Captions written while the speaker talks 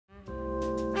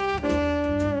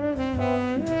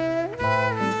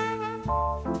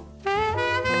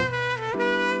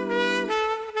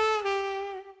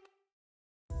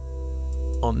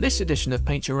On this edition of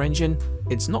Paint Your Engine,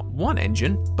 it's not one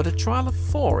engine, but a trial of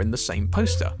 4 in the same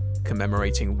poster,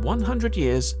 commemorating 100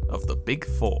 years of the Big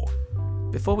Four.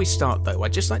 Before we start though,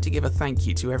 I'd just like to give a thank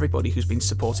you to everybody who's been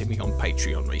supporting me on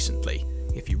Patreon recently.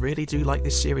 If you really do like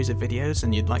this series of videos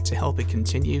and you'd like to help it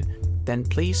continue, then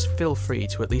please feel free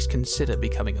to at least consider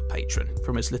becoming a patron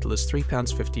from as little as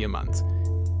 £3.50 a month.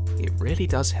 It really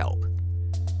does help.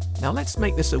 Now let's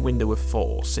make this a window of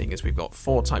 4, seeing as we've got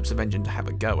 4 types of engine to have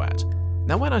a go at.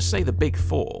 Now when I say the Big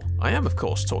Four, I am of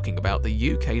course talking about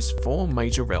the UK's 4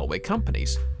 major railway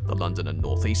companies, the London and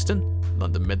North Eastern,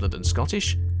 London Midland and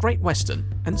Scottish, Great Western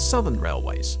and Southern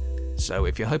Railways. So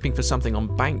if you're hoping for something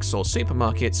on banks or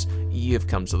supermarkets, you've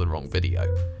come to the wrong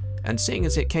video. And seeing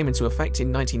as it came into effect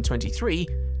in 1923,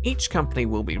 each company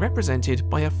will be represented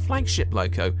by a flagship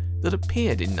loco that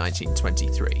appeared in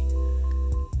 1923.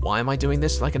 Why am I doing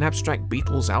this like an abstract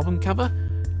Beatles album cover?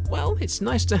 Well, it's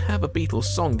nice to have a Beatles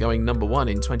song going #1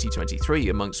 in 2023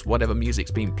 amongst whatever music's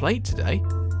being played today,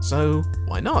 so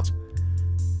why not?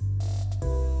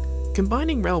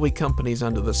 Combining railway companies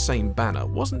under the same banner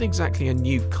wasn't exactly a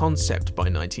new concept by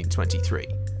 1923.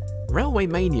 Railway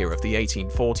mania of the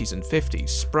 1840s and 50s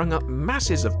sprung up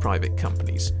masses of private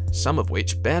companies, some of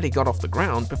which barely got off the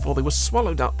ground before they were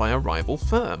swallowed up by a rival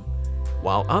firm,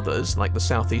 while others, like the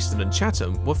South Eastern and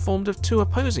Chatham, were formed of 2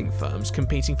 opposing firms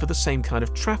competing for the same kind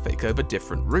of traffic over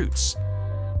different routes.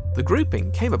 The grouping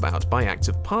came about by Act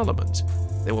of Parliament.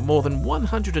 There were more than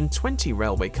 120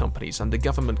 railway companies under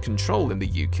government control in the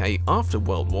UK after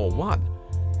World War I,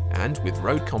 and with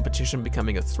road competition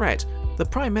becoming a threat, the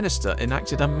Prime Minister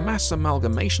enacted a mass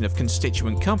amalgamation of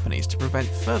constituent companies to prevent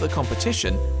further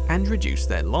competition and reduce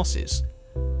their losses.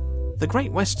 The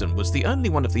Great Western was the only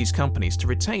one of these companies to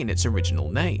retain its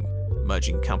original name,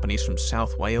 merging companies from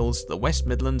South Wales, the West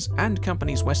Midlands and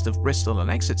companies west of Bristol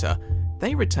and Exeter.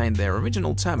 They retained their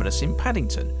original terminus in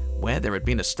Paddington, where there had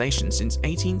been a station since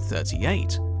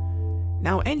 1838.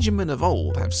 Now, enginemen of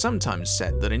old have sometimes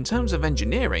said that in terms of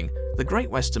engineering, the Great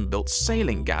Western built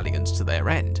sailing galleons to their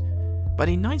end, but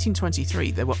in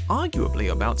 1923 they were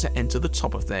arguably about to enter the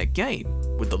top of their game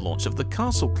with the launch of the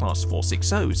Castle-class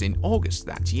 460s in August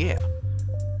that year.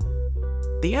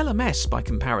 The LMS, by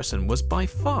comparison, was by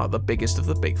far the biggest of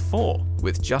the Big Four,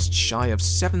 with just shy of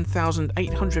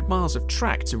 7,800 miles of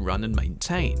track to run and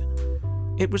maintain.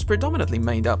 It was predominantly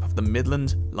made up of the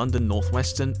Midland, London North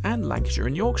Western and Lancashire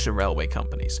and Yorkshire railway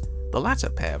companies. The latter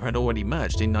pair had already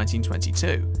merged in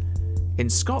 1922. In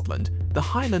Scotland, the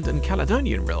Highland and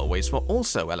Caledonian Railways were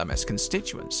also LMS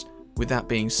constituents. With that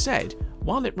being said,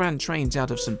 while it ran trains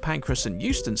out of St Pancras and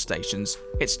Euston stations,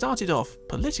 it started off,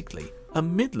 politically, a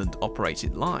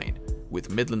Midland-operated line,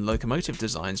 with Midland locomotive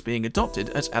designs being adopted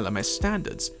as LMS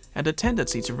standards, and a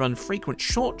tendency to run frequent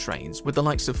short trains with the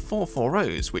likes of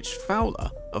 440s which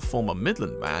Fowler, a former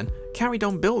Midland man, carried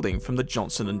on building from the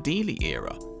Johnson and Dealey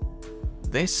era.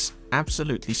 This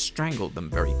absolutely strangled them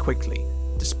very quickly,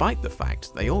 despite the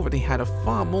fact they already had a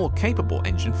far more capable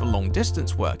engine for long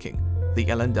distance working, the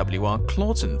LNWR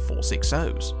Clawton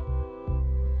 460s.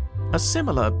 A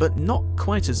similar but not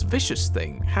quite as vicious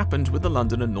thing happened with the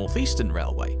London and North Eastern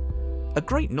Railway. A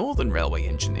Great Northern Railway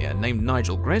engineer named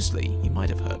Nigel Gresley, you might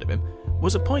have heard of him,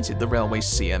 was appointed the railway's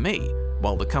CME,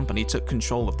 while the company took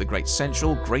control of the Great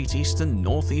Central, Great Eastern,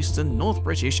 North Eastern, North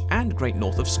British and Great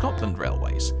North of Scotland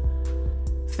railways.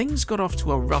 Things got off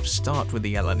to a rough start with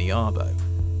the LNER though.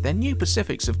 Their new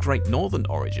Pacifics of Great Northern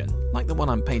origin, like the one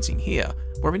I'm painting here,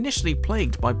 were initially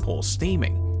plagued by poor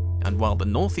steaming, and while the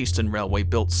North Eastern Railway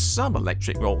built some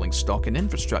electric rolling stock and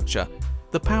infrastructure,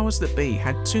 the powers that be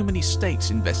had too many stakes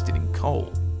invested in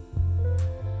coal.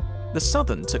 The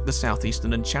Southern took the South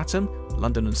Eastern and Chatham,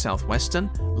 London and South Western,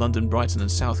 London, Brighton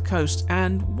and South Coast,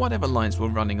 and whatever lines were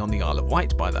running on the Isle of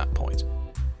Wight by that point.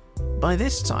 By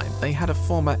this time, they had a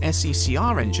former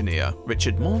SECR engineer,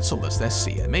 Richard Maunsell, as their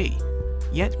CME.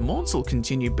 Yet Maunsell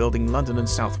continued building London and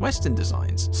South Western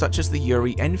designs, such as the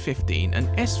Uri N15 and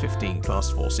S15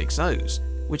 class 460s,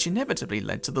 which inevitably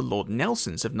led to the Lord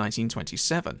Nelsons of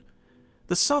 1927.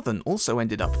 The Southern also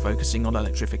ended up focusing on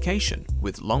electrification,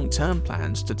 with long-term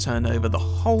plans to turn over the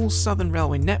whole Southern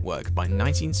Railway network by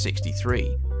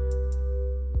 1963.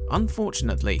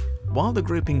 Unfortunately, while the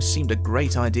grouping seemed a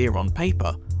great idea on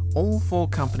paper, all 4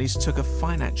 companies took a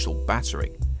financial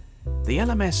battering. The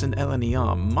LMS and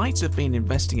LNER might have been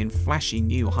investing in flashy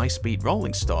new high-speed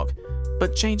rolling stock,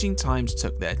 but changing times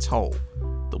took their toll.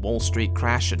 The Wall Street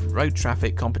crash and road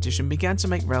traffic competition began to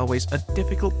make railways a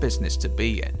difficult business to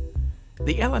be in.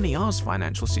 The LNER's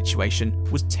financial situation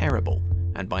was terrible,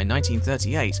 and by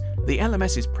 1938, the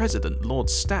LMS's president, Lord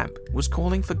Stamp, was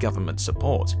calling for government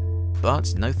support.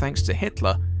 But no thanks to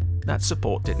Hitler, that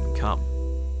support didn't come.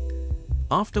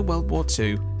 After World War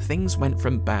II, things went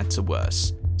from bad to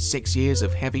worse. 6 years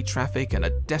of heavy traffic and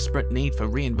a desperate need for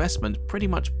reinvestment pretty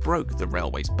much broke the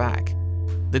railway's back.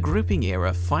 The grouping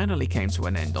era finally came to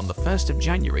an end on the 1st of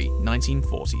January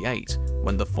 1948,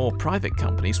 when the 4 private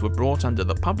companies were brought under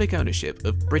the public ownership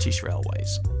of British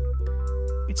Railways.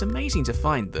 It's amazing to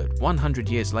find that 100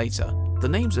 years later, the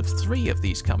names of 3 of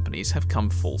these companies have come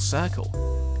full circle.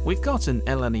 We've got an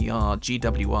LNER,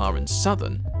 GWR and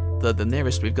Southern, though the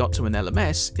nearest we've got to an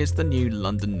LMS is the new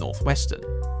London North Western.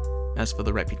 As for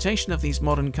the reputation of these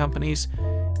modern companies,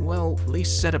 well,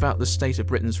 least said about the state of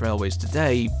Britain's railways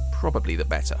today, probably the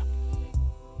better.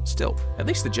 Still, at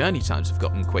least the journey times have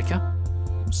gotten quicker.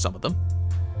 Some of them.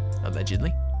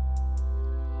 Allegedly.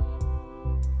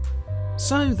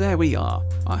 So there we are.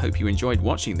 I hope you enjoyed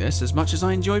watching this as much as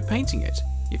I enjoyed painting it.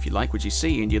 If you like what you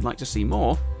see and you'd like to see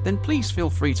more, then please feel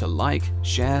free to like,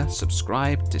 share,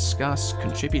 subscribe, discuss,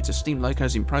 contribute to Steam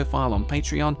Locos in Profile on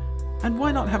Patreon, and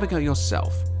why not have a go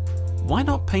yourself? Why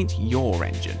not paint your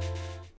engine?